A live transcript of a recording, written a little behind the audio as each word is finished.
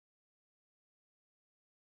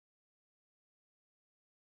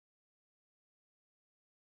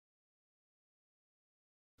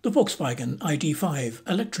The Volkswagen ID.5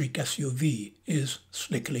 electric SUV is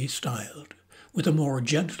slickly styled, with a more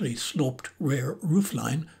gently sloped rear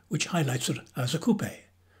roofline which highlights it as a coupe.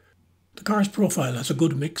 The car's profile has a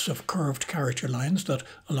good mix of curved character lines that,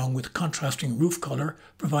 along with contrasting roof colour,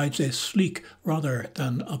 provides a sleek rather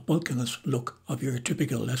than a bulkiness look of your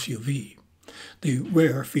typical SUV. The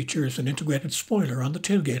rear features an integrated spoiler on the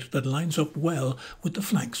tailgate that lines up well with the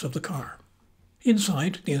flanks of the car.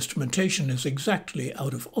 Inside, the instrumentation is exactly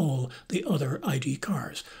out of all the other ID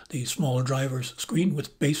cars. The small driver's screen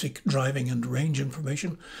with basic driving and range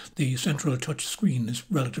information. The central touch screen is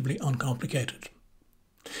relatively uncomplicated.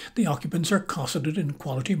 The occupants are cosseted in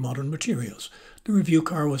quality modern materials. The review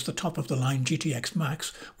car was the top-of-the-line GTX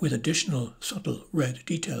Max with additional subtle red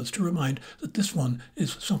details to remind that this one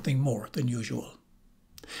is something more than usual.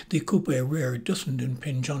 The coupe rear doesn't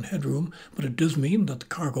impinge on headroom, but it does mean that the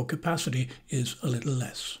cargo capacity is a little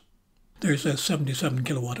less. There's a 77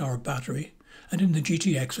 kilowatt-hour battery, and in the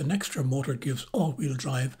GTX an extra motor gives all-wheel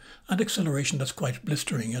drive and acceleration that's quite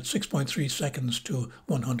blistering at 6.3 seconds to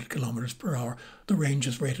 100 kilometers per hour. The range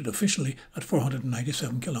is rated officially at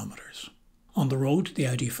 497 kilometers. On the road, the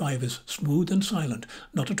ID.5 is smooth and silent,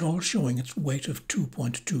 not at all showing its weight of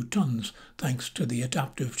 2.2 tons, thanks to the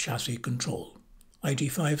adaptive chassis control.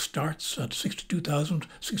 ID.5 starts at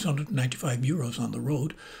 €62,695 on the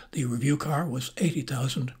road. The review car was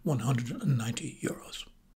 €80,190.